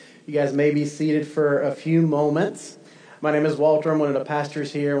You guys may be seated for a few moments. My name is Walter. I'm one of the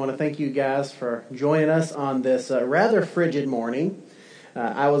pastors here. I want to thank you guys for joining us on this rather frigid morning.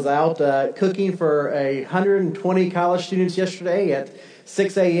 I was out cooking for 120 college students yesterday at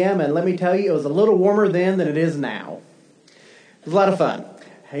 6 a.m. And let me tell you, it was a little warmer then than it is now. It was a lot of fun.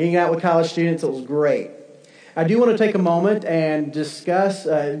 Hanging out with college students, it was great. I do want to take a moment and discuss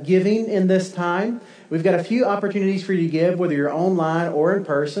giving in this time. We've got a few opportunities for you to give, whether you're online or in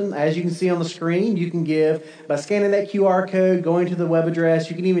person. As you can see on the screen, you can give by scanning that QR code, going to the web address.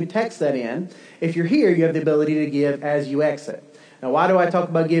 You can even text that in. If you're here, you have the ability to give as you exit. Now, why do I talk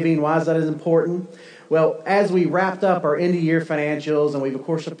about giving? Why is that as important? Well, as we wrapped up our end-of-year financials, and we've, of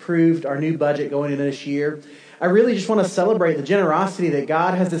course, approved our new budget going into this year, I really just want to celebrate the generosity that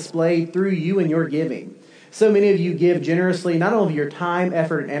God has displayed through you and your giving. So many of you give generously, not only of your time,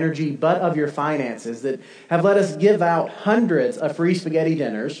 effort, and energy, but of your finances that have let us give out hundreds of free spaghetti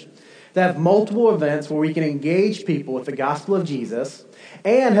dinners, that have multiple events where we can engage people with the gospel of Jesus,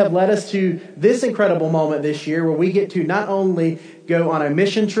 and have led us to this incredible moment this year where we get to not only go on a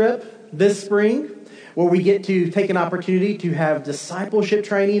mission trip this spring, where we get to take an opportunity to have discipleship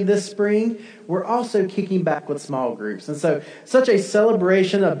training this spring, we're also kicking back with small groups. And so, such a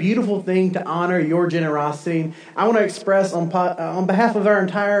celebration, a beautiful thing to honor your generosity. I want to express on behalf of our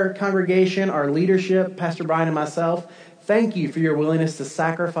entire congregation, our leadership, Pastor Brian and myself, thank you for your willingness to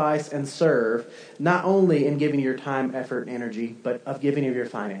sacrifice and serve, not only in giving your time, effort, and energy, but of giving of your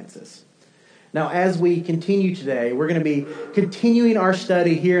finances. Now, as we continue today, we're going to be continuing our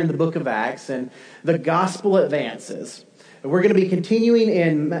study here in the book of Acts and the gospel advances. We're going to be continuing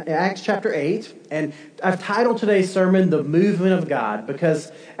in Acts chapter 8, and I've titled today's sermon, The Movement of God,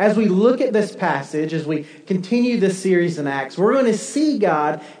 because as we look at this passage, as we continue this series in Acts, we're going to see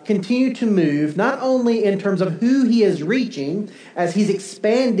God continue to move, not only in terms of who he is reaching, as he's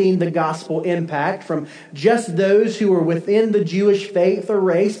expanding the gospel impact from just those who are within the Jewish faith or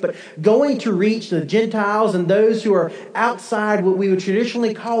race, but going to reach the Gentiles and those who are outside what we would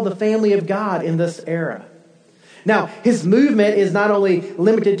traditionally call the family of God in this era. Now, his movement is not only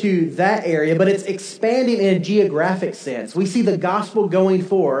limited to that area, but it's expanding in a geographic sense. We see the gospel going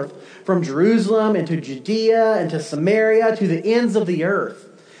forth from Jerusalem into Judea, into Samaria, to the ends of the earth.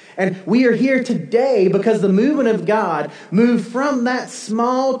 And we are here today because the movement of God moved from that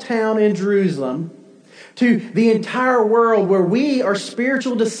small town in Jerusalem to the entire world, where we are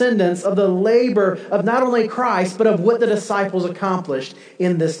spiritual descendants of the labor of not only Christ, but of what the disciples accomplished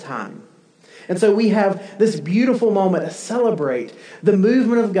in this time. And so we have this beautiful moment to celebrate the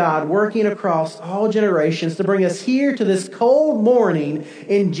movement of God working across all generations to bring us here to this cold morning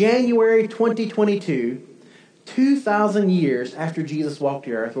in January 2022, 2,000 years after Jesus walked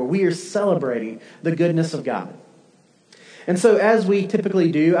the earth, where we are celebrating the goodness of God. And so as we typically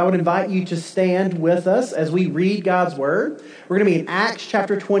do, I would invite you to stand with us as we read God's word. We're going to be in Acts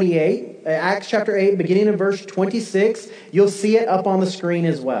chapter 8, beginning in verse 26. You'll see it up on the screen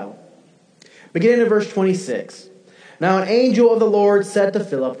as well. Beginning in verse 26. Now an angel of the Lord said to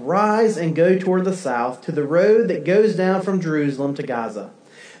Philip, "Rise and go toward the south to the road that goes down from Jerusalem to Gaza.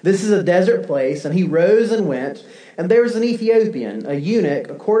 This is a desert place." And he rose and went. And there was an Ethiopian, a eunuch,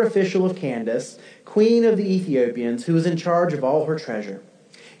 a court official of Candace, queen of the Ethiopians, who was in charge of all her treasure.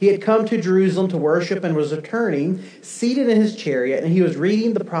 He had come to Jerusalem to worship and was returning, seated in his chariot, and he was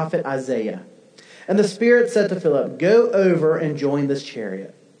reading the prophet Isaiah. And the Spirit said to Philip, "Go over and join this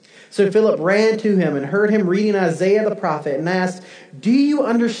chariot." So Philip ran to him and heard him reading Isaiah the prophet and asked, "Do you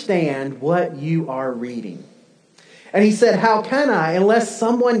understand what you are reading?" And he said, "How can I unless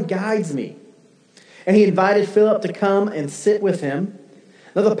someone guides me?" And he invited Philip to come and sit with him.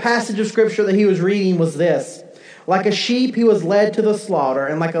 Now the passage of scripture that he was reading was this: "Like a sheep he was led to the slaughter,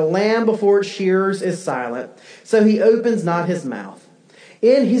 and like a lamb before its shearers is silent, so he opens not his mouth.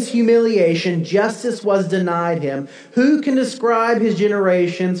 In his humiliation, justice was denied him. Who can describe his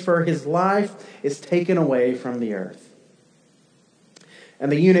generations? For his life is taken away from the earth."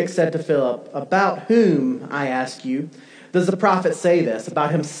 And the eunuch said to Philip, "About whom, I ask you, does the prophet say this?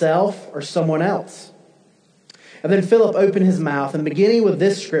 About himself or someone else?" And then Philip opened his mouth, and beginning with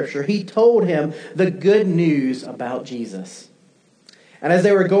this scripture, he told him the good news about Jesus. And as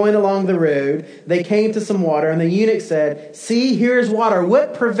they were going along the road, they came to some water, and the eunuch said, "See, here is water.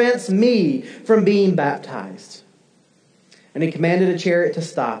 What prevents me from being baptized?" And he commanded a chariot to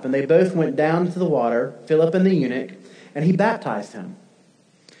stop, and they both went down into the water, Philip and the eunuch, and he baptized him.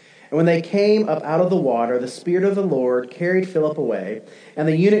 And when they came up out of the water, the Spirit of the Lord carried Philip away, and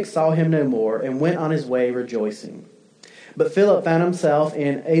the eunuch saw him no more, and went on his way rejoicing. But Philip found himself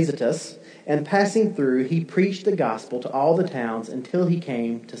in Azotus, and passing through, he preached the gospel to all the towns until he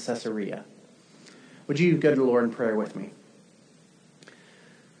came to Caesarea. Would you go to the Lord in prayer with me?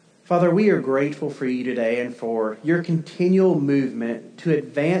 Father, we are grateful for you today and for your continual movement to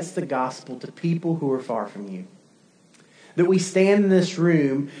advance the gospel to people who are far from you. That we stand in this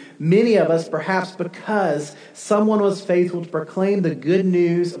room, many of us perhaps because someone was faithful to proclaim the good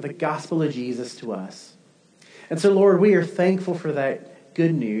news of the gospel of Jesus to us. And so, Lord, we are thankful for that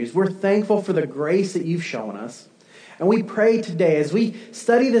good news. We're thankful for the grace that you've shown us. And we pray today as we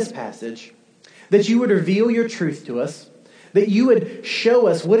study this passage that you would reveal your truth to us, that you would show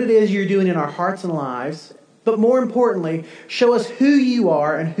us what it is you're doing in our hearts and lives, but more importantly, show us who you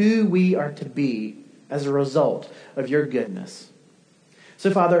are and who we are to be as a result of your goodness.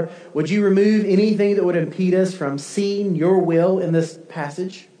 So, Father, would you remove anything that would impede us from seeing your will in this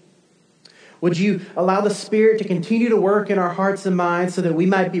passage? Would you allow the Spirit to continue to work in our hearts and minds so that we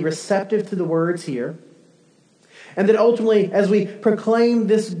might be receptive to the words here? And that ultimately, as we proclaim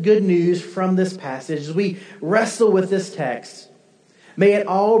this good news from this passage, as we wrestle with this text, may it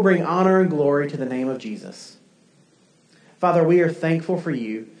all bring honor and glory to the name of Jesus. Father, we are thankful for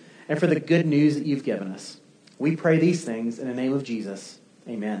you and for the good news that you've given us. We pray these things in the name of Jesus.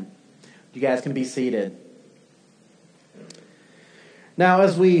 Amen. You guys can be seated. Now,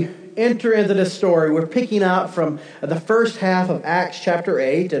 as we enter into this story, we're picking up from the first half of Acts chapter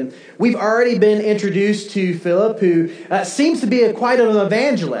 8, and we've already been introduced to Philip, who seems to be quite an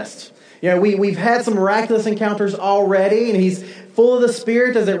evangelist. You know, we've had some miraculous encounters already, and he's full of the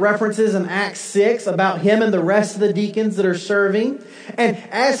Spirit, as it references in Acts 6 about him and the rest of the deacons that are serving. And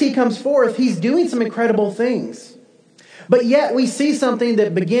as he comes forth, he's doing some incredible things. But yet we see something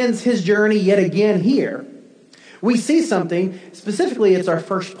that begins his journey yet again here. We see something, specifically it's our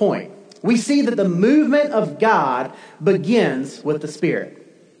first point. We see that the movement of God begins with the Spirit.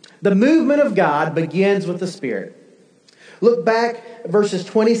 The movement of God begins with the Spirit. Look back at verses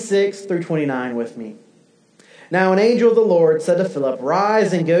 26 through 29 with me. Now an angel of the Lord said to Philip,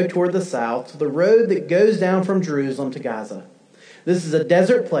 "Rise and go toward the south to the road that goes down from Jerusalem to Gaza. This is a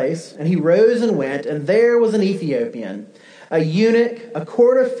desert place." And he rose and went, and there was an Ethiopian, a eunuch, a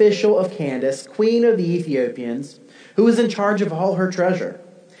court official of Candace, queen of the Ethiopians, who was in charge of all her treasure.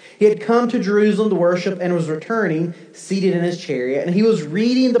 He had come to Jerusalem to worship and was returning, seated in his chariot, and he was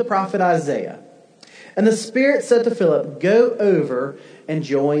reading the prophet Isaiah. And the Spirit said to Philip, "Go over and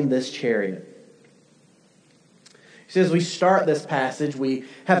join this chariot." So as we start this passage, we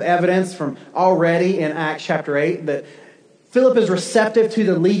have evidence from already in Acts chapter 8 that Philip is receptive to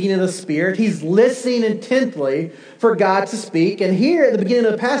the leading of the Spirit. He's listening intently for God to speak. And here at the beginning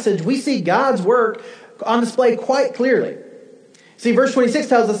of the passage, we see God's work on display quite clearly. See, verse 26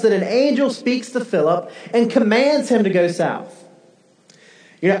 tells us that an angel speaks to Philip and commands him to go south.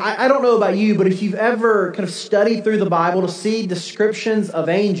 You know, I don't know about you, but if you've ever kind of studied through the Bible to see descriptions of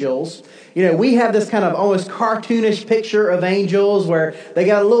angels, you know, we have this kind of almost cartoonish picture of angels where they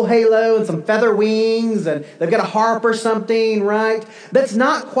got a little halo and some feather wings and they've got a harp or something, right? That's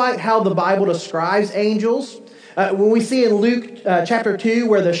not quite how the Bible describes angels. When we see in Luke chapter 2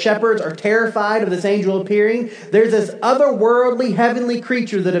 where the shepherds are terrified of this angel appearing, there's this otherworldly heavenly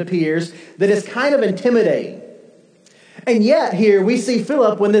creature that appears that is kind of intimidating. And yet here we see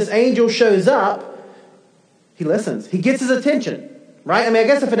Philip, when this angel shows up, he listens. He gets his attention, right? I mean, I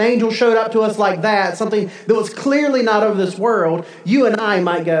guess if an angel showed up to us like that, something that was clearly not of this world, you and I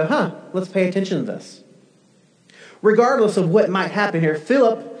might go, let's pay attention to this. Regardless of what might happen here,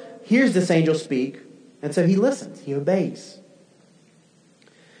 Philip hears this angel speak, and so he listens. He obeys.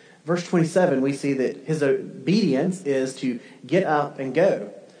 Verse 27, we see that his obedience is to get up and go.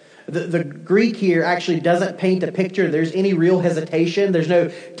 The Greek here actually doesn't paint a picture. There's any real hesitation. There's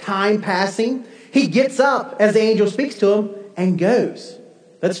no time passing. He gets up as the angel speaks to him and goes.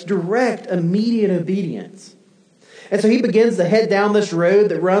 That's direct, immediate obedience. And so he begins to head down this road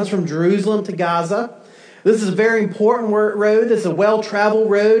that runs from Jerusalem to Gaza. This is a very important road. It's a well-traveled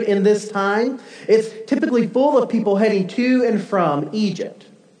road in this time. It's typically full of people heading to and from Egypt.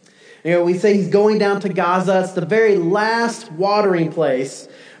 You know, we say he's going down to Gaza. It's the very last watering place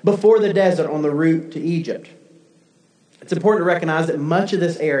before the desert on the route to Egypt. It's important to recognize that much of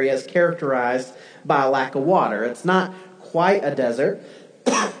this area is characterized by a lack of water. It's not quite a desert,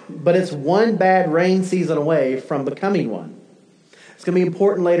 but it's one bad rain season away from becoming one. It's going to be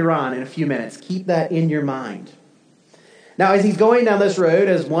important later on in a few minutes. Keep that in your mind. Now, as he's going down this road,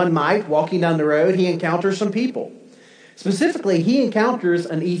 as one might, walking down the road, he encounters some people. Specifically, he encounters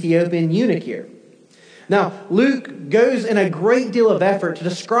an Ethiopian eunuch here. Now, Luke goes in a great deal of effort to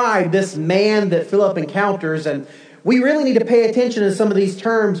describe this man that Philip encounters, and we really need to pay attention to some of these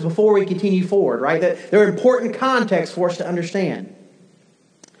terms before we continue forward, right? That they're important context for us to understand.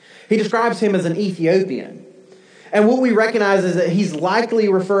 He describes him as an Ethiopian. And what we recognize is that he's likely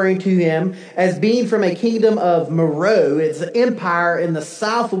referring to him as being from a kingdom of Meroe. It's an empire in the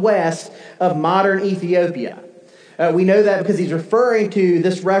southwest of modern Ethiopia. We know that because he's referring to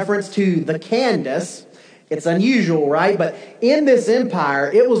this reference to the Candace. It's unusual, right? But in this empire,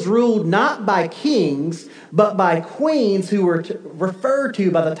 it was ruled not by kings, but by queens who were referred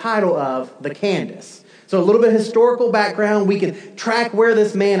to by the title of the Candace. So a little bit of historical background. We can track where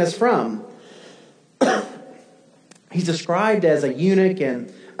this man is from. He's described as a eunuch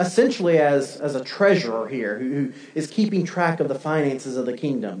and essentially as a treasurer here who is keeping track of the finances of the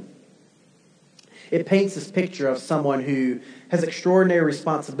kingdom. It paints this picture of someone who has extraordinary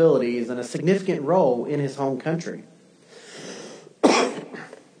responsibilities and a significant role in his home country.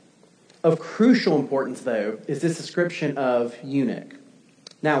 Of crucial importance, though, is this description of eunuch.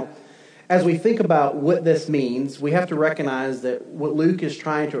 Now, as we think about what this means, we have to recognize that what Luke is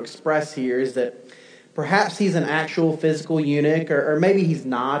trying to express here is that perhaps he's an actual physical eunuch, or maybe he's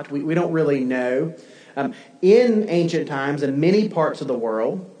not. We don't really know. In ancient times, in many parts of the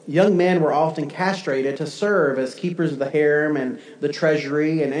world, young men were often castrated to serve as keepers of the harem and the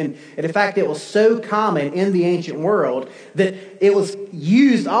treasury. And in fact, it was so common in the ancient world that it was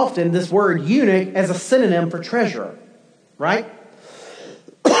used often, this word eunuch, as a synonym for treasurer. Right?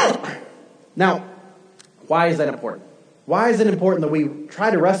 Now, why is that important? Why is it important that we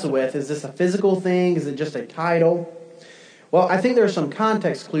try to wrestle with, is this a physical thing? Is it just a title? Well, I think there are some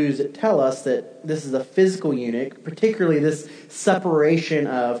context clues that tell us that this is a physical eunuch, particularly this separation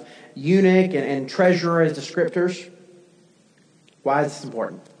of eunuch and treasurer as descriptors. Why is this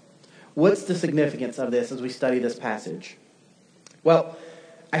important? What's the significance of this as we study this passage? Well,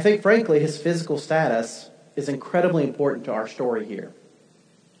 I think, frankly, his physical status is incredibly important to our story here.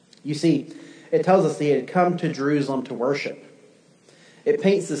 You see, it tells us that he had come to Jerusalem to worship. It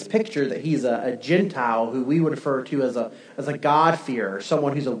paints this picture that he's a Gentile who we would refer to as a God-fearer,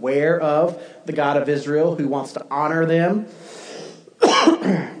 someone who's aware of the God of Israel, who wants to honor them.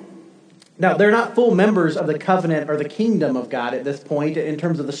 Now, they're not full members of the covenant or the kingdom of God at this point in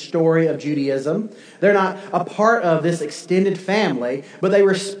terms of the story of Judaism. They're not a part of this extended family, but they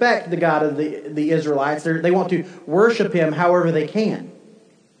respect the God of the Israelites. They want to worship him however they can.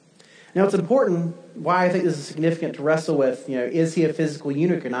 Now, it's important why I think this is significant to wrestle with, is he a physical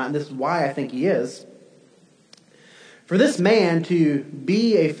eunuch or not? And this is why I think he is. For this man to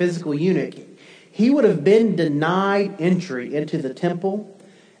be a physical eunuch, he would have been denied entry into the temple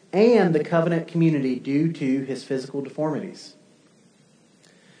and the covenant community due to his physical deformities.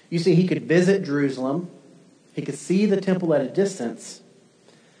 You see, he could visit Jerusalem, he could see the temple at a distance,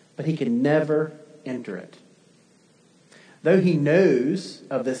 but he could never enter it. Though he knows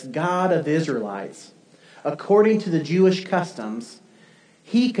of this God of the Israelites, according to the Jewish customs,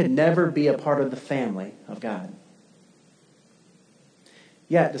 he could never be a part of the family of God.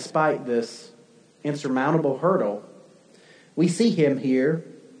 Yet, despite this insurmountable hurdle, we see him here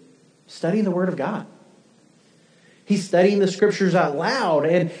studying the Word of God. He's studying the Scriptures out loud,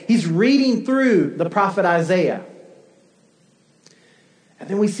 and he's reading through the prophet Isaiah. And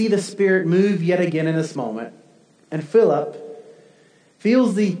then we see the Spirit move yet again in this moment. And Philip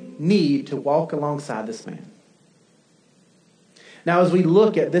feels the need to walk alongside this man. Now, as we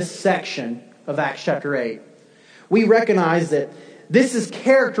look at this section of Acts chapter 8, we recognize that this is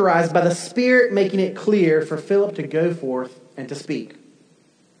characterized by the Spirit making it clear for Philip to go forth and to speak.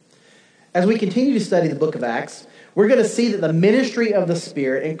 As we continue to study the book of Acts, we're going to see that the ministry of the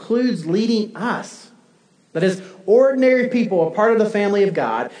Spirit includes leading us, that is, ordinary people, a part of the family of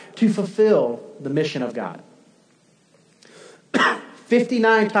God, to fulfill the mission of God.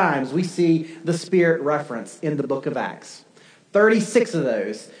 59 times we see the Spirit referenced in the book of Acts. 36 of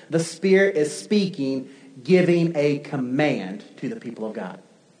those, the Spirit is speaking, giving a command to the people of God.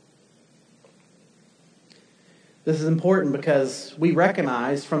 This is important because we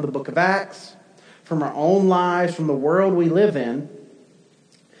recognize from the book of Acts, from our own lives, from the world we live in,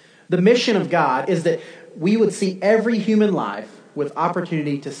 the mission of God is that we would see every human life with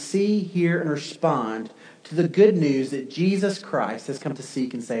opportunity to see, hear, and respond to the good news that Jesus Christ has come to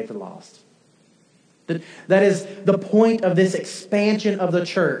seek and save the lost. That is the point of this expansion of the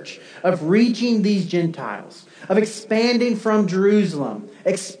church, of reaching these Gentiles, of expanding from Jerusalem,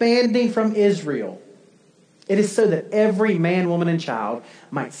 expanding from Israel. It is so that every man, woman, and child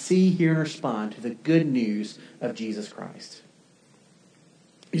might see, hear, and respond to the good news of Jesus Christ.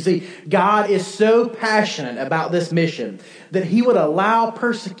 You see, God is so passionate about this mission that he would allow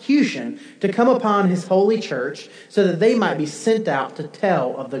persecution to come upon his holy church so that they might be sent out to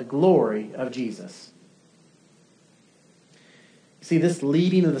tell of the glory of Jesus. See, this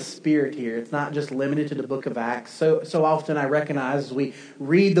leading of the Spirit here, it's not just limited to the book of Acts. So often I recognize as we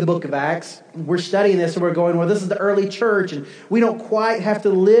read the book of Acts, we're studying this and we're going, well, this is the early church, and we don't quite have to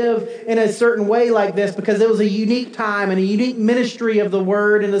live in a certain way like this because it was a unique time and a unique ministry of the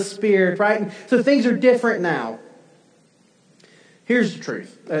Word and the Spirit, right? And so things are different now. Here's the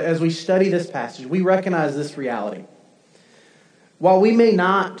truth. As we study this passage, we recognize this reality. While we may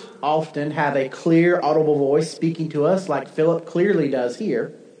not often have a clear, audible voice speaking to us like Philip clearly does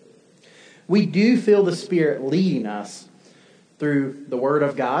here, we do feel the Spirit leading us through the Word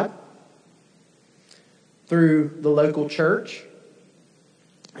of God, through the local church,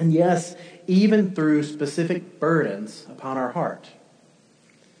 and yes, even through specific burdens upon our heart.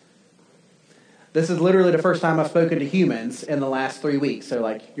 This is literally the first time I've spoken to humans in the last 3 weeks,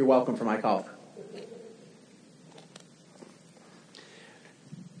 so you're welcome for my cough.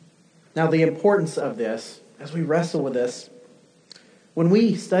 Now, the importance of this, as we wrestle with this, when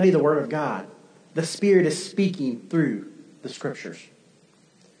we study the Word of God, the Spirit is speaking through the Scriptures.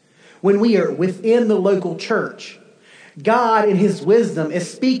 When we are within the local church, God in His wisdom is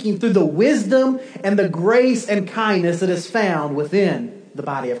speaking through the wisdom and the grace and kindness that is found within the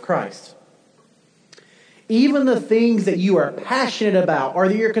body of Christ. Even the things that you are passionate about or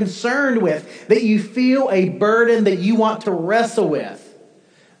that you're concerned with, that you feel a burden that you want to wrestle with,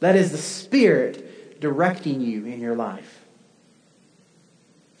 that is the Spirit directing you in your life.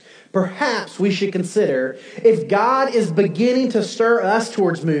 Perhaps we should consider if God is beginning to stir us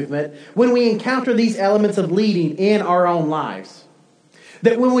towards movement when we encounter these elements of leading in our own lives.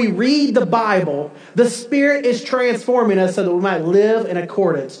 That when we read the Bible, the Spirit is transforming us so that we might live in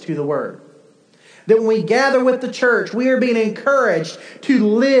accordance to the Word. That when we gather with the church, we are being encouraged to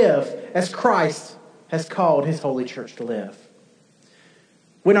live as Christ has called His holy church to live.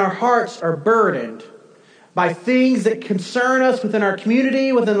 When our hearts are burdened by things that concern us within our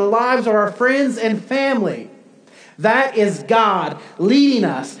community, within the lives of our friends and family, that is God leading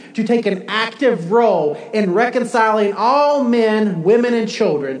us to take an active role in reconciling all men, women, and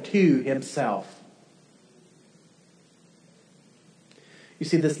children to Himself. You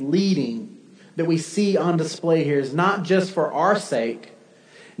see, this leading that we see on display here is not just for our sake,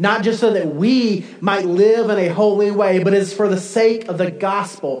 not just so that we might live in a holy way, but it's for the sake of the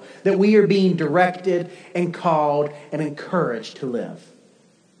gospel that we are being directed and called and encouraged to live.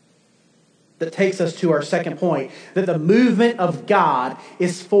 That takes us to our second point, that the movement of God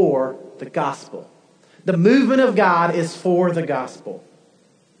is for the gospel. The movement of God is for the gospel.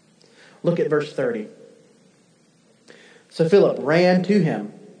 Look at verse 30. So Philip ran to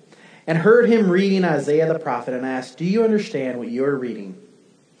him and heard him reading Isaiah the prophet and asked, "Do you understand what you are reading?"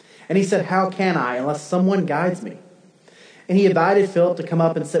 And he said, "How can I unless someone guides me?" And he invited Philip to come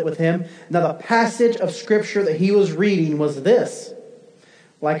up and sit with him. Now the passage of Scripture that he was reading was this: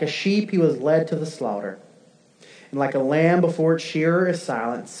 "Like a sheep he was led to the slaughter, and like a lamb before its shearer is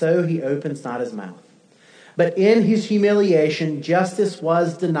silent, so he opens not his mouth. But in his humiliation justice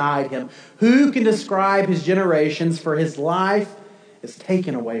was denied him. Who can describe his generations? For his life is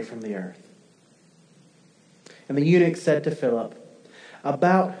taken away from the earth." And the eunuch said to Philip,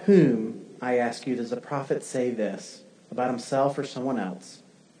 "About whom, I ask you, does the prophet say this? About himself or someone else?"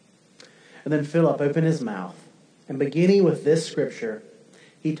 And then Philip opened his mouth, and beginning with this scripture,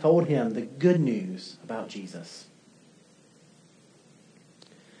 he told him the good news about Jesus.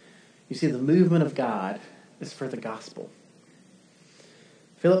 You see, the movement of God is for the gospel.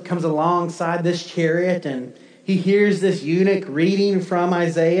 Philip comes alongside this chariot, and he hears this eunuch reading from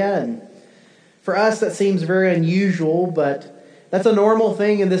Isaiah. And for us, that seems very unusual, but that's a normal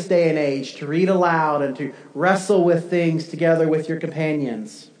thing in this day and age, to read aloud and to wrestle with things together with your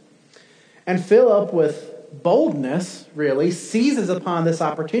companions. And Philip, with boldness, really, seizes upon this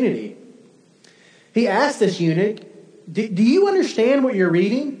opportunity. He asks this eunuch, do you understand what you're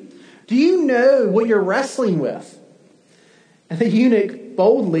reading? Do you know what you're wrestling with? And the eunuch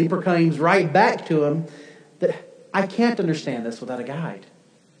boldly proclaims right back to him that I can't understand this without a guide.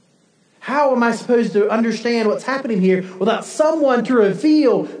 How am I supposed to understand what's happening here without someone to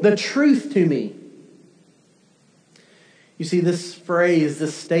reveal the truth to me? You see, this phrase,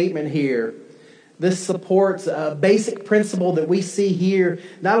 this statement here, this supports a basic principle that we see here,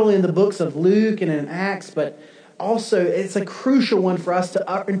 not only in the books of Luke and in Acts, but also it's a crucial one for us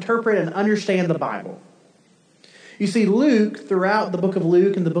to interpret and understand the Bible. You see, Luke, throughout the book of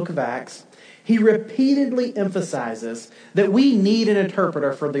Luke and the book of Acts, he repeatedly emphasizes that we need an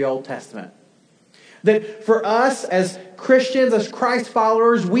interpreter for the Old Testament. That for us as Christians, as Christ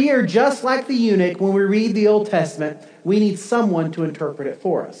followers, we are just like the eunuch when we read the Old Testament. We need someone to interpret it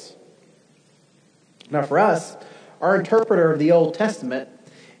for us. Now for us, our interpreter of the Old Testament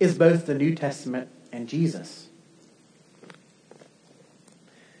is both the New Testament and Jesus.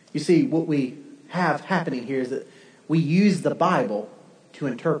 You see, what we have happening here is that we use the Bible to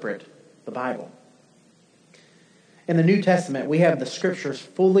interpret the Bible. In the New Testament, we have the Scriptures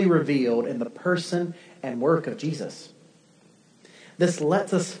fully revealed in the person and work of Jesus. This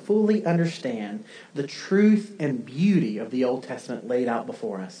lets us fully understand the truth and beauty of the Old Testament laid out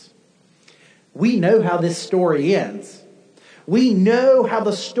before us. We know how this story ends. We know how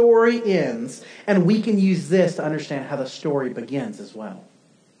the story ends, and we can use this to understand how the story begins as well.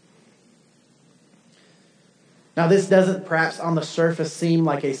 Now, this doesn't perhaps on the surface seem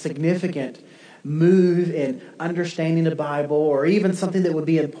like a significant move in understanding the Bible or even something that would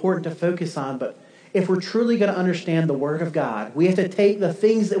be important to focus on, but if we're truly going to understand the Word of God, we have to take the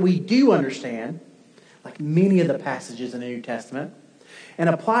things that we do understand, like many of the passages in the New Testament, and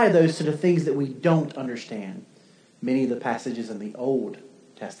apply those to the things that we don't understand, many of the passages in the Old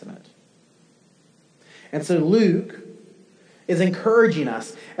Testament. And so Luke is encouraging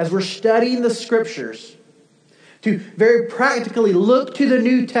us as we're studying the Scriptures to very practically look to the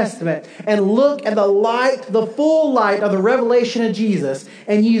New Testament and look at the light, the full light of the revelation of Jesus,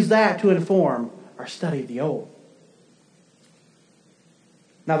 and use that to inform our study of the Old.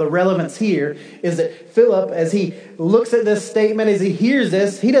 Now the relevance here is that Philip, as he looks at this statement, as he hears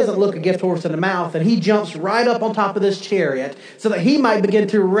this, he doesn't look a gift horse in the mouth, and he jumps right up on top of this chariot so that he might begin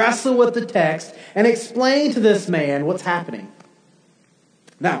to wrestle with the text and explain to this man what's happening.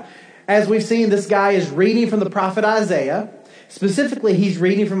 Now, as we've seen, this guy is reading from the prophet Isaiah. Specifically, he's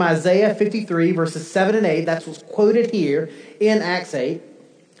reading from Isaiah 53, verses 7 and 8. That's what's quoted here in Acts 8.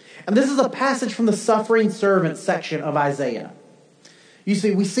 And this is a passage from the suffering servant section of Isaiah. You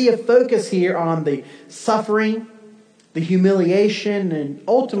see, we see a focus here on the suffering, the humiliation, and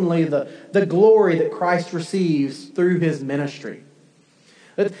ultimately the glory that Christ receives through his ministry.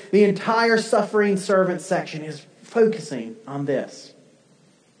 The entire suffering servant section is focusing on this.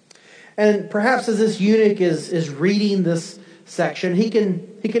 And perhaps as this eunuch is reading this section, he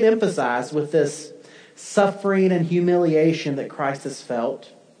can emphasize with this suffering and humiliation that Christ has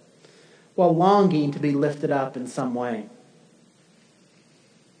felt, while longing to be lifted up in some way.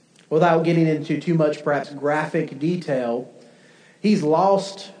 Without getting into too much, perhaps, graphic detail, he's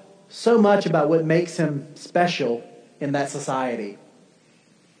lost so much about what makes him special in that society.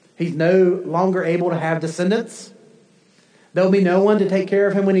 He's no longer able to have descendants. There'll be no one to take care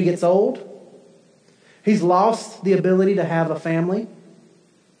of him when he gets old. He's lost the ability to have a family.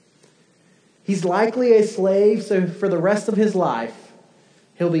 He's likely a slave, so for the rest of his life,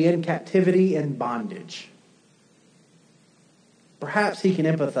 he'll be in captivity and bondage. Perhaps he can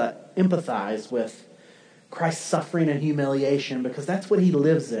empathize with Christ's suffering and humiliation because that's what he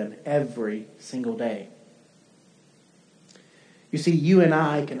lives in every single day. You see, you and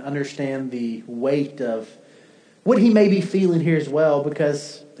I can understand the weight of what he may be feeling here as well,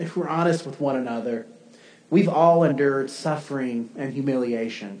 because if we're honest with one another, we've all endured suffering and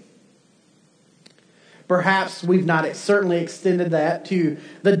humiliation. Perhaps we've not certainly extended that to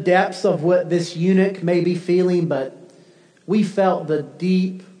the depths of what this eunuch may be feeling, but we felt the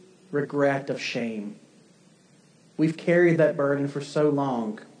deep regret of shame. We've carried that burden for so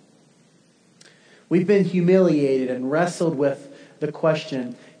long. We've been humiliated and wrestled with the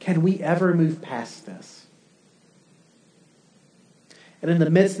question, can we ever move past this? And in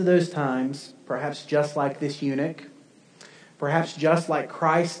the midst of those times, perhaps just like this eunuch, perhaps just like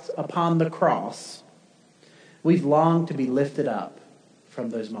Christ upon the cross, we've longed to be lifted up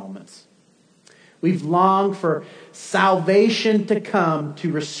from those moments. We've longed for salvation to come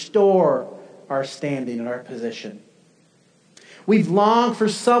to restore our standing and our position. We've longed for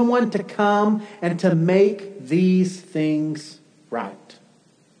someone to come and to make these things right.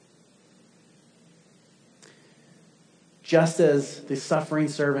 Just as the suffering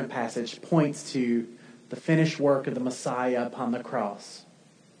servant passage points to the finished work of the Messiah upon the cross,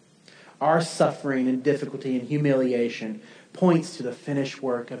 our suffering and difficulty and humiliation points to the finished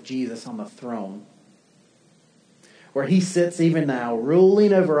work of Jesus on the throne, where he sits even now,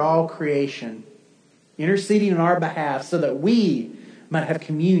 ruling over all creation, interceding on our behalf so that we might have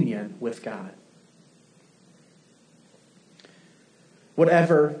communion with God.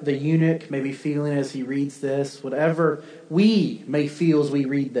 Whatever the eunuch may be feeling as he reads this, whatever we may feel as we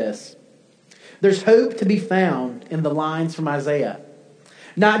read this, there's hope to be found in the lines from Isaiah.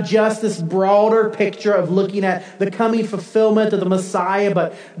 Not just this broader picture of looking at the coming fulfillment of the Messiah,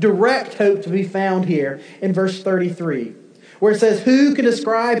 but direct hope to be found here in verse 33, where it says, "Who can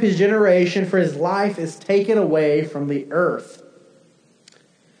describe his generation, for his life is taken away from the earth?"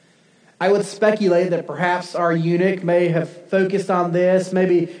 I would speculate that perhaps our eunuch may have focused on this.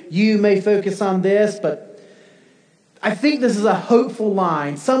 Maybe you may focus on this, but I think this is a hopeful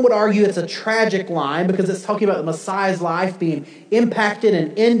line. Some would argue it's a tragic line because it's talking about the Messiah's life being impacted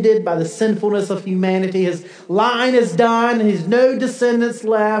and ended by the sinfulness of humanity. His line is done. He's no descendants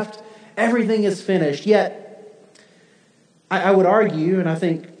left. Everything is finished. Yet, I would argue, and I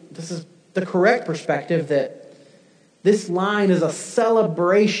think this is the correct perspective, that this line is a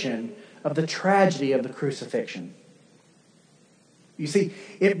celebration of the tragedy of the crucifixion. You see,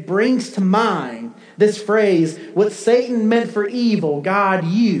 it brings to mind this phrase, what Satan meant for evil, God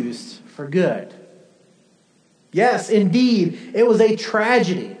used for good. Yes, indeed, it was a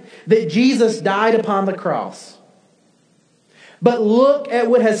tragedy that Jesus died upon the cross. But look at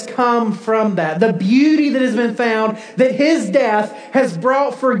what has come from that. The beauty that has been found, that his death has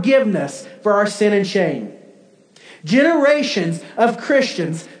brought forgiveness for our sin and shame. Generations of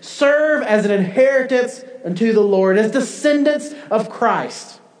Christians serve as an inheritance unto the Lord, as descendants of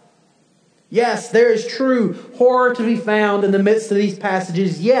Christ. Yes, there is true horror to be found in the midst of these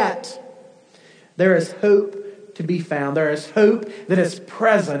passages, yet there is hope to be found. There is hope that is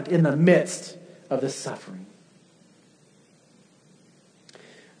present in the midst of this suffering.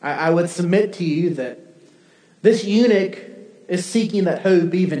 I would submit to you that this eunuch is seeking that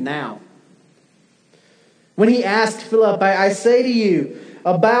hope even now. When he asked Philip, I say to you,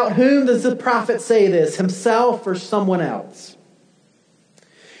 about whom does the prophet say this, himself or someone else?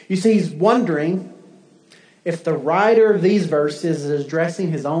 You see, he's wondering if the writer of these verses is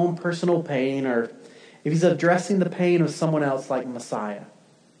addressing his own personal pain or if he's addressing the pain of someone else like Messiah.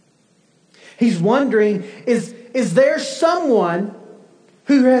 He's wondering, is there someone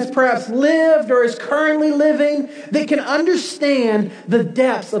who has perhaps lived or is currently living that can understand the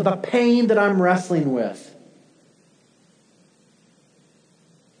depths of the pain that I'm wrestling with?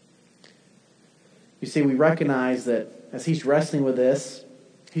 You see, we recognize that as he's wrestling with this,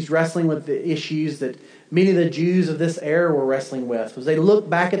 he's wrestling with the issues that many of the Jews of this era were wrestling with. As they look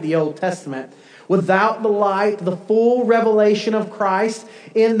back at the Old Testament, without the light, the full revelation of Christ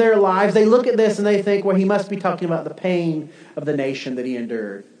in their lives, they look at this and they think, well, he must be talking about the pain of the nation that he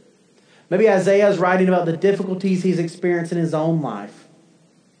endured. Maybe Isaiah is writing about the difficulties he's experienced in his own life.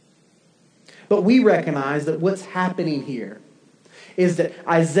 But we recognize that what's happening here is that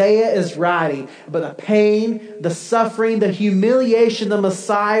Isaiah is writing about the pain, the suffering, the humiliation the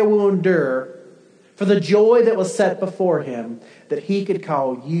Messiah will endure for the joy that was set before him, that he could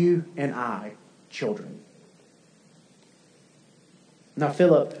call you and I children. Now,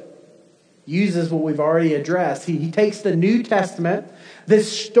 Philip uses what we've already addressed. He takes the New Testament, this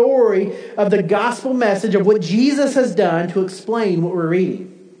story of the gospel message of what Jesus has done to explain what we're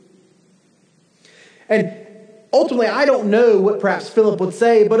reading. And ultimately, I don't know what perhaps Philip would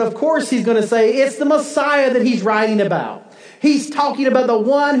say, but of course he's going to say it's the Messiah that he's writing about. He's talking about the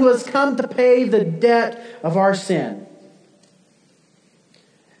one who has come to pay the debt of our sin.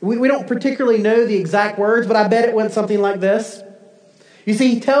 We don't particularly know the exact words, but I bet it went something like this. You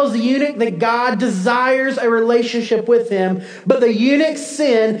see, he tells the eunuch that God desires a relationship with him, but the eunuch's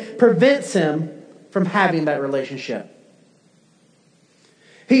sin prevents him from having that relationship.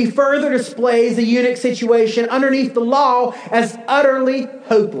 He further displays the eunuch's situation underneath the law as utterly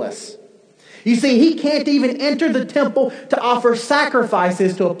hopeless. You see, he can't even enter the temple to offer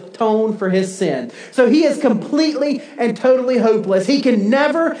sacrifices to atone for his sin. So he is completely and totally hopeless. He can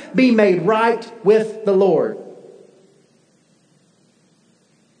never be made right with the Lord.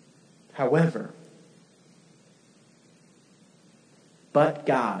 However, but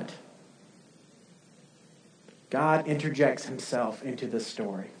God interjects himself into this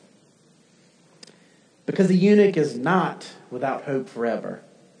story. Because the eunuch is not without hope forever.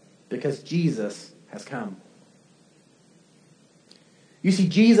 Because Jesus has come. You see,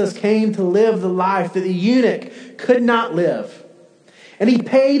 Jesus came to live the life that the eunuch could not live. And he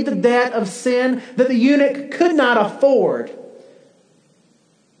paid the debt of sin that the eunuch could not afford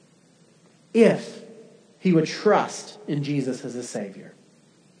if he would trust in Jesus as his Savior.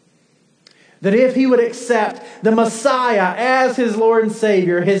 That if he would accept the Messiah as his Lord and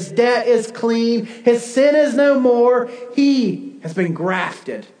Savior, his debt is clean, his sin is no more, he has been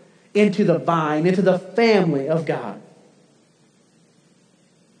grafted into the vine, into the family of God.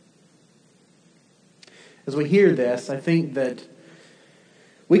 As we hear this, I think that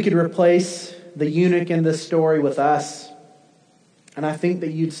we could replace the eunuch in this story with us. And I think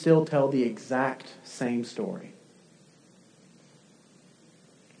that you'd still tell the exact same story.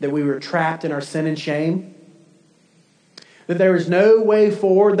 That we were trapped in our sin and shame. That there was no way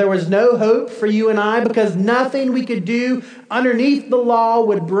forward. There was no hope for you and I because nothing we could do underneath the law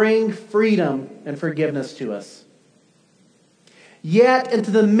would bring freedom and forgiveness to us. Yet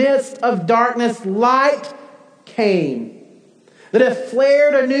into the midst of darkness, light came. That it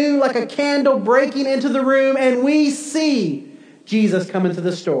flared anew like a candle breaking into the room, and we see Jesus come into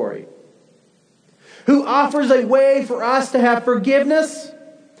the story, who offers a way for us to have forgiveness,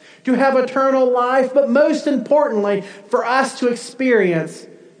 to have eternal life, but most importantly, for us to experience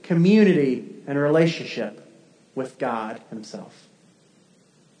community and relationship with God Himself.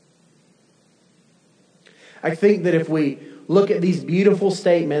 I think that if we look at these beautiful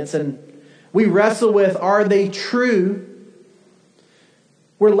statements and we wrestle with, are they true?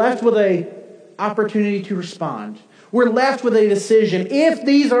 We're left with an opportunity to respond. We're left with a decision. If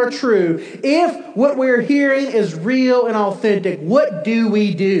these are true, if what we're hearing is real and authentic, what do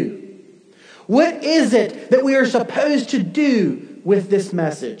we do? What is it that we are supposed to do with this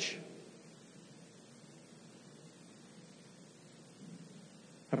message?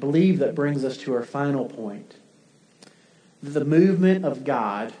 I believe that brings us to our final point. The movement of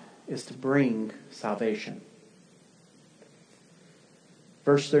God is to bring salvation.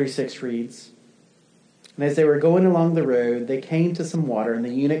 Verse 36 reads, "And as they were going along the road, they came to some water, and the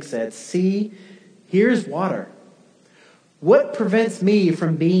eunuch said, 'See, here's water. What prevents me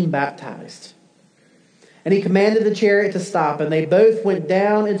from being baptized?' And he commanded the chariot to stop, and they both went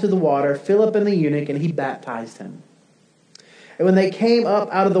down into the water, Philip and the eunuch, and he baptized him. And when they came up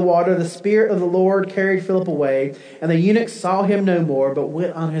out of the water, the Spirit of the Lord carried Philip away, and the eunuch saw him no more, but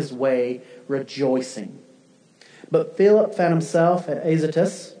went on his way rejoicing. But Philip found himself at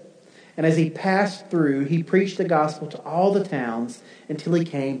Azotus, and as he passed through, he preached the gospel to all the towns until he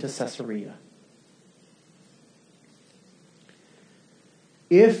came to Caesarea."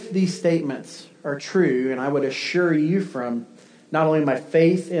 If these statements are true, and I would assure you from not only my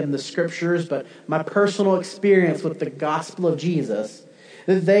faith in the Scriptures, but my personal experience with the gospel of Jesus,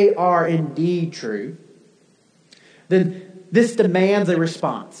 that they are indeed true, then this demands a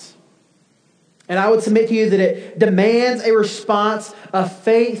response. And I would submit to you that it demands a response of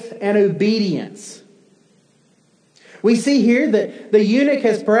faith and obedience. We see here that the eunuch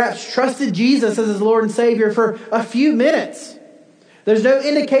has perhaps trusted Jesus as his Lord and Savior for a few minutes. There's no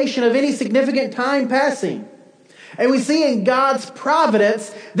indication of any significant time passing. And we see in God's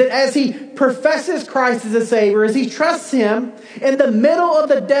providence that as he professes Christ as a Savior, as he trusts Him, in the middle of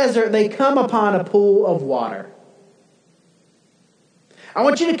the desert, they come upon a pool of water. I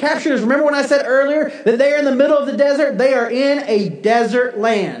want you to capture this. Remember when I said earlier that they are in the middle of the desert? They are in a desert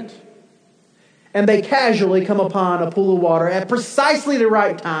land. And they casually come upon a pool of water at precisely the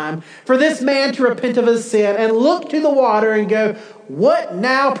right time for this man to repent of his sin and look to the water and go, "What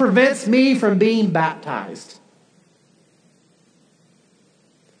now prevents me from being baptized?"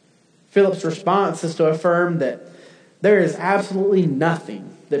 Philip's response is to affirm that there is absolutely nothing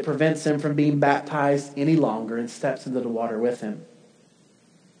that prevents him from being baptized any longer, and steps into the water with him.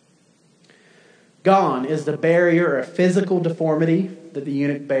 Gone is the barrier of physical deformity that the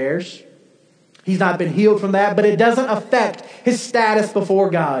eunuch bears. He's not been healed from that, but it doesn't affect his status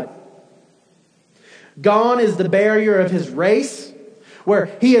before God. Gone is the barrier of his race, where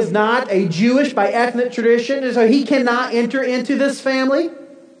he is not a Jewish by ethnic tradition, and so he cannot enter into this family.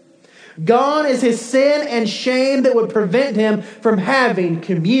 Gone is his sin and shame that would prevent him from having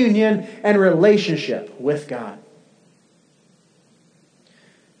communion and relationship with God.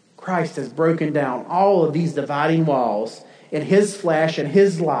 Christ has broken down all of these dividing walls in His flesh and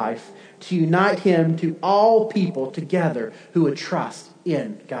His life to unite Him to all people together who would trust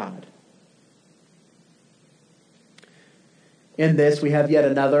in God. In this, we have yet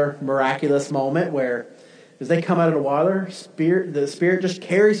another miraculous moment where, as they come out of the water, the Spirit just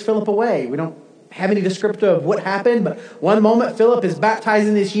carries Philip away. We don't have any description of what happened, but one moment Philip is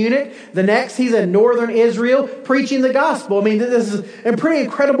baptizing this eunuch. The next, he's in northern Israel preaching the gospel. I mean, this is a pretty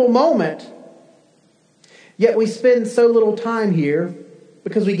incredible moment. Yet we spend so little time here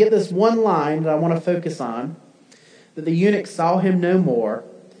because we get this one line that I want to focus on, that the eunuch saw him no more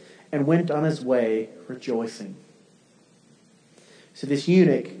and went on his way rejoicing. So this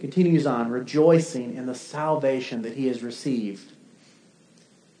eunuch continues on rejoicing in the salvation that he has received.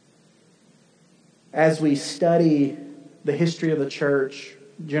 As we study the history of the church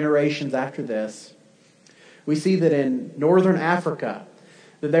generations after this, we see that in northern Africa,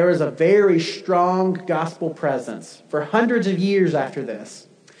 that there is a very strong gospel presence for hundreds of years after this.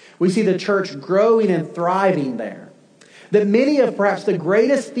 We see the church growing and thriving there. that many of perhaps the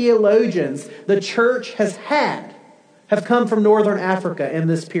greatest theologians the church has had have come from northern Africa in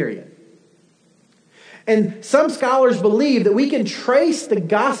this period. And some scholars believe that we can trace the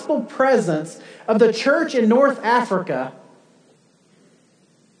gospel presence of the church in North Africa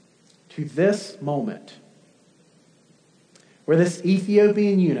to this moment, where this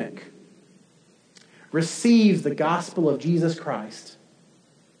Ethiopian eunuch receives the gospel of Jesus Christ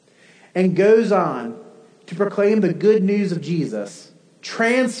and goes on to proclaim the good news of Jesus,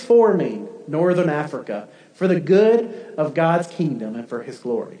 transforming northern Africa for the good of God's kingdom and for his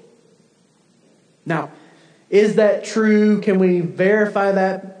glory. Now, is that true? Can we verify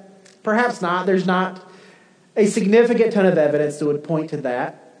that? Perhaps not. There's not a significant ton of evidence that would point to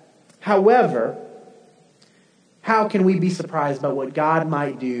that. However, how can we be surprised about what God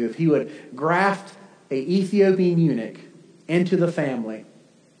might do if he would graft an Ethiopian eunuch into the family?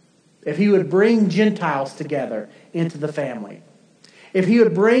 If he would bring Gentiles together into the family? If he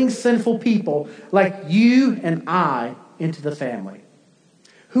would bring sinful people like you and I into the family?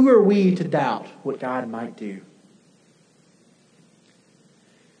 Who are we to doubt what God might do?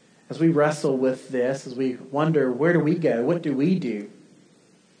 As we wrestle with this, as we wonder, where do we go? What do we do?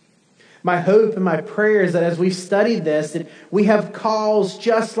 My hope and my prayer is that as we've studied this, that we have cause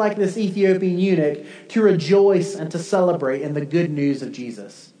just like this Ethiopian eunuch to rejoice and to celebrate in the good news of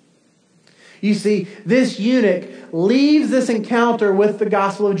Jesus. You see, this eunuch leaves this encounter with the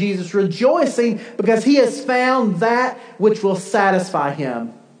gospel of Jesus rejoicing because he has found that which will satisfy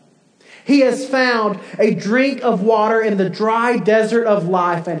him. He has found a drink of water in the dry desert of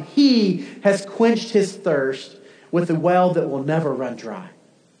life, and he has quenched his thirst with a well that will never run dry.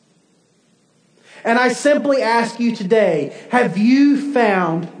 And I simply ask you today, have you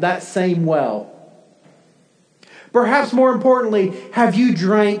found that same well? Perhaps more importantly, have you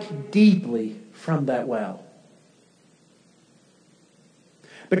drank deeply from that well?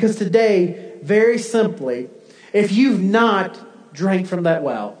 Because today, very simply, if you've not drank from that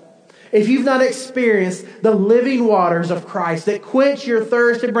well, if you've not experienced the living waters of Christ that quench your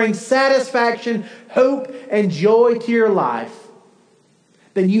thirst and bring satisfaction, hope, and joy to your life,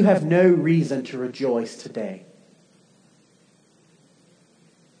 then you have no reason to rejoice today.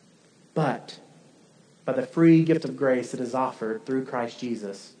 But by the free gift of grace that is offered through Christ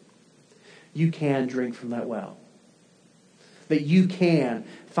Jesus, you can drink from that well. That you can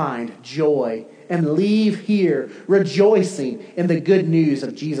find joy and leave here rejoicing in the good news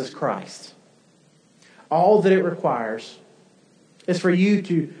of Jesus Christ. All that it requires is for you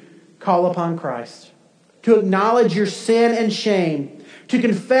to call upon Christ, to acknowledge your sin and shame, to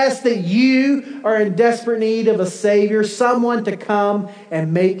confess that you are in desperate need of a Savior, someone to come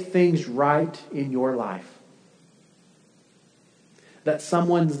and make things right in your life. That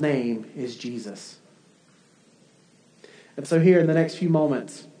someone's name is Jesus. And so here in the next few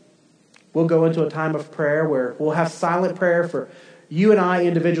moments, we'll go into a time of prayer where we'll have silent prayer for you and I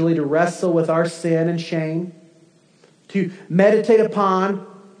individually to wrestle with our sin and shame, to meditate upon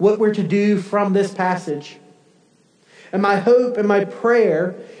what we're to do from this passage. And my hope and my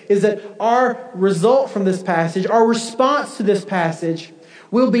prayer is that our result from this passage, our response to this passage,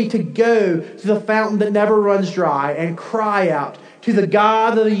 will be to go to the fountain that never runs dry and cry out to the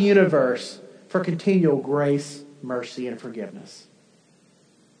God of the universe for continual grace, mercy, and forgiveness.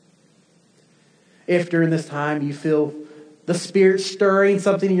 If during this time you feel the Spirit stirring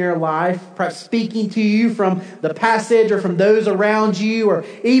something in your life, perhaps speaking to you from the passage or from those around you, or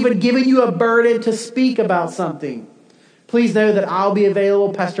even giving you a burden to speak about something, please know that I'll be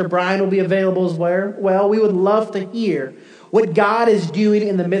available. Pastor Brian will be available as well. We would love to hear what God is doing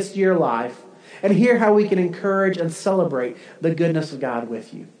in the midst of your life and hear how we can encourage and celebrate the goodness of God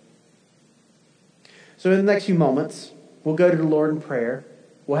with you. So in the next few moments, we'll go to the Lord in prayer.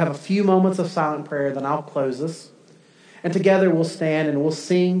 We'll have a few moments of silent prayer, then I'll close us. And together we'll stand and we'll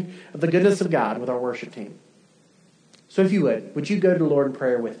sing of the goodness of God with our worship team. So if you would you go to the Lord in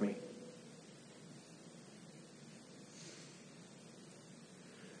prayer with me?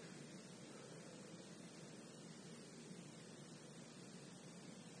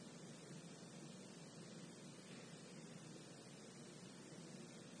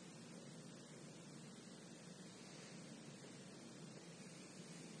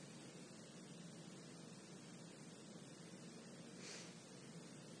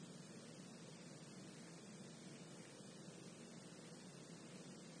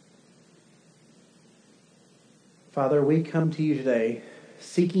 Father, we come to you today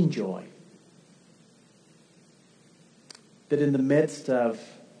seeking joy. That in the midst of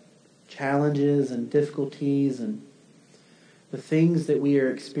challenges and difficulties and the things that we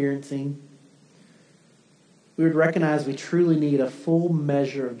are experiencing, we would recognize we truly need a full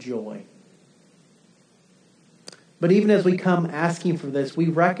measure of joy. But even as we come asking for this, we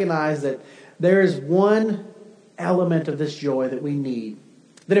recognize that there is one element of this joy that we need.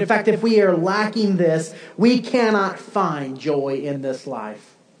 That in fact, if we are lacking this, we cannot find joy in this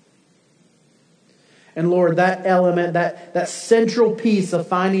life. And Lord, that element, that central piece of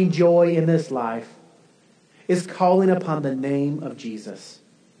finding joy in this life is calling upon the name of Jesus.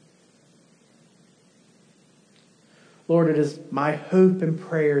 Lord, it is my hope and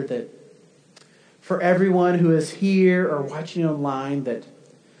prayer that for everyone who is here or watching online, that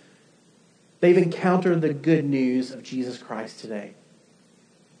they've encountered the good news of Jesus Christ today.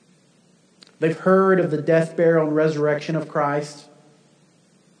 They've heard of the death, burial, and resurrection of Christ.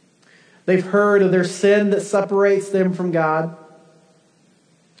 They've heard of their sin that separates them from God.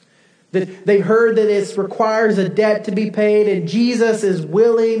 They've heard that it requires a debt to be paid, and Jesus is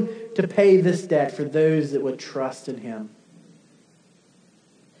willing to pay this debt for those that would trust in Him.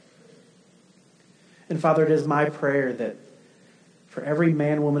 And Father, it is my prayer that for every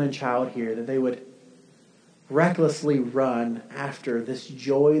man, woman, and child here, that they would recklessly run after this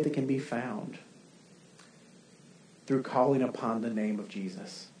joy that can be found through calling upon the name of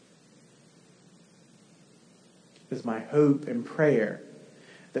Jesus. It is my hope and prayer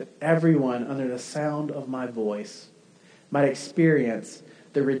that everyone under the sound of my voice might experience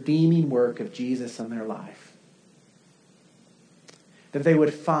the redeeming work of Jesus in their life. That they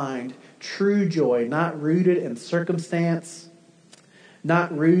would find true joy, not rooted in circumstance,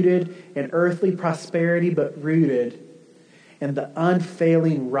 not rooted in earthly prosperity, but rooted in the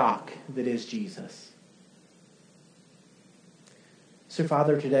unfailing rock that is Jesus. So,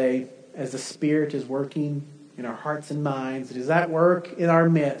 Father, today, as the Spirit is working in our hearts and minds, it is at work in our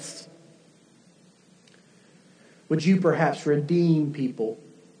midst. Would you perhaps redeem people,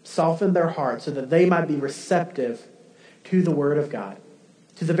 soften their hearts so that they might be receptive to the Word of God,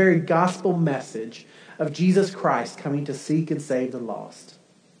 to the very gospel message of Jesus Christ coming to seek and save the lost.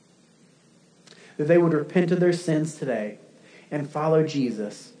 That they would repent of their sins today and follow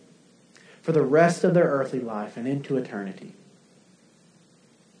Jesus for the rest of their earthly life and into eternity.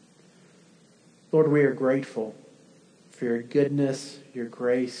 Lord, we are grateful for your goodness, your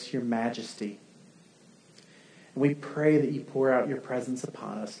grace, your majesty. And we pray that you pour out your presence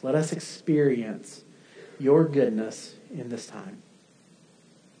upon us. Let us experience your goodness in this time.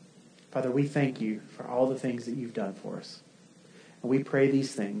 Father, we thank you for all the things that you've done for us. And we pray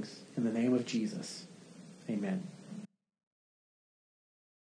these things in the name of Jesus. Amen.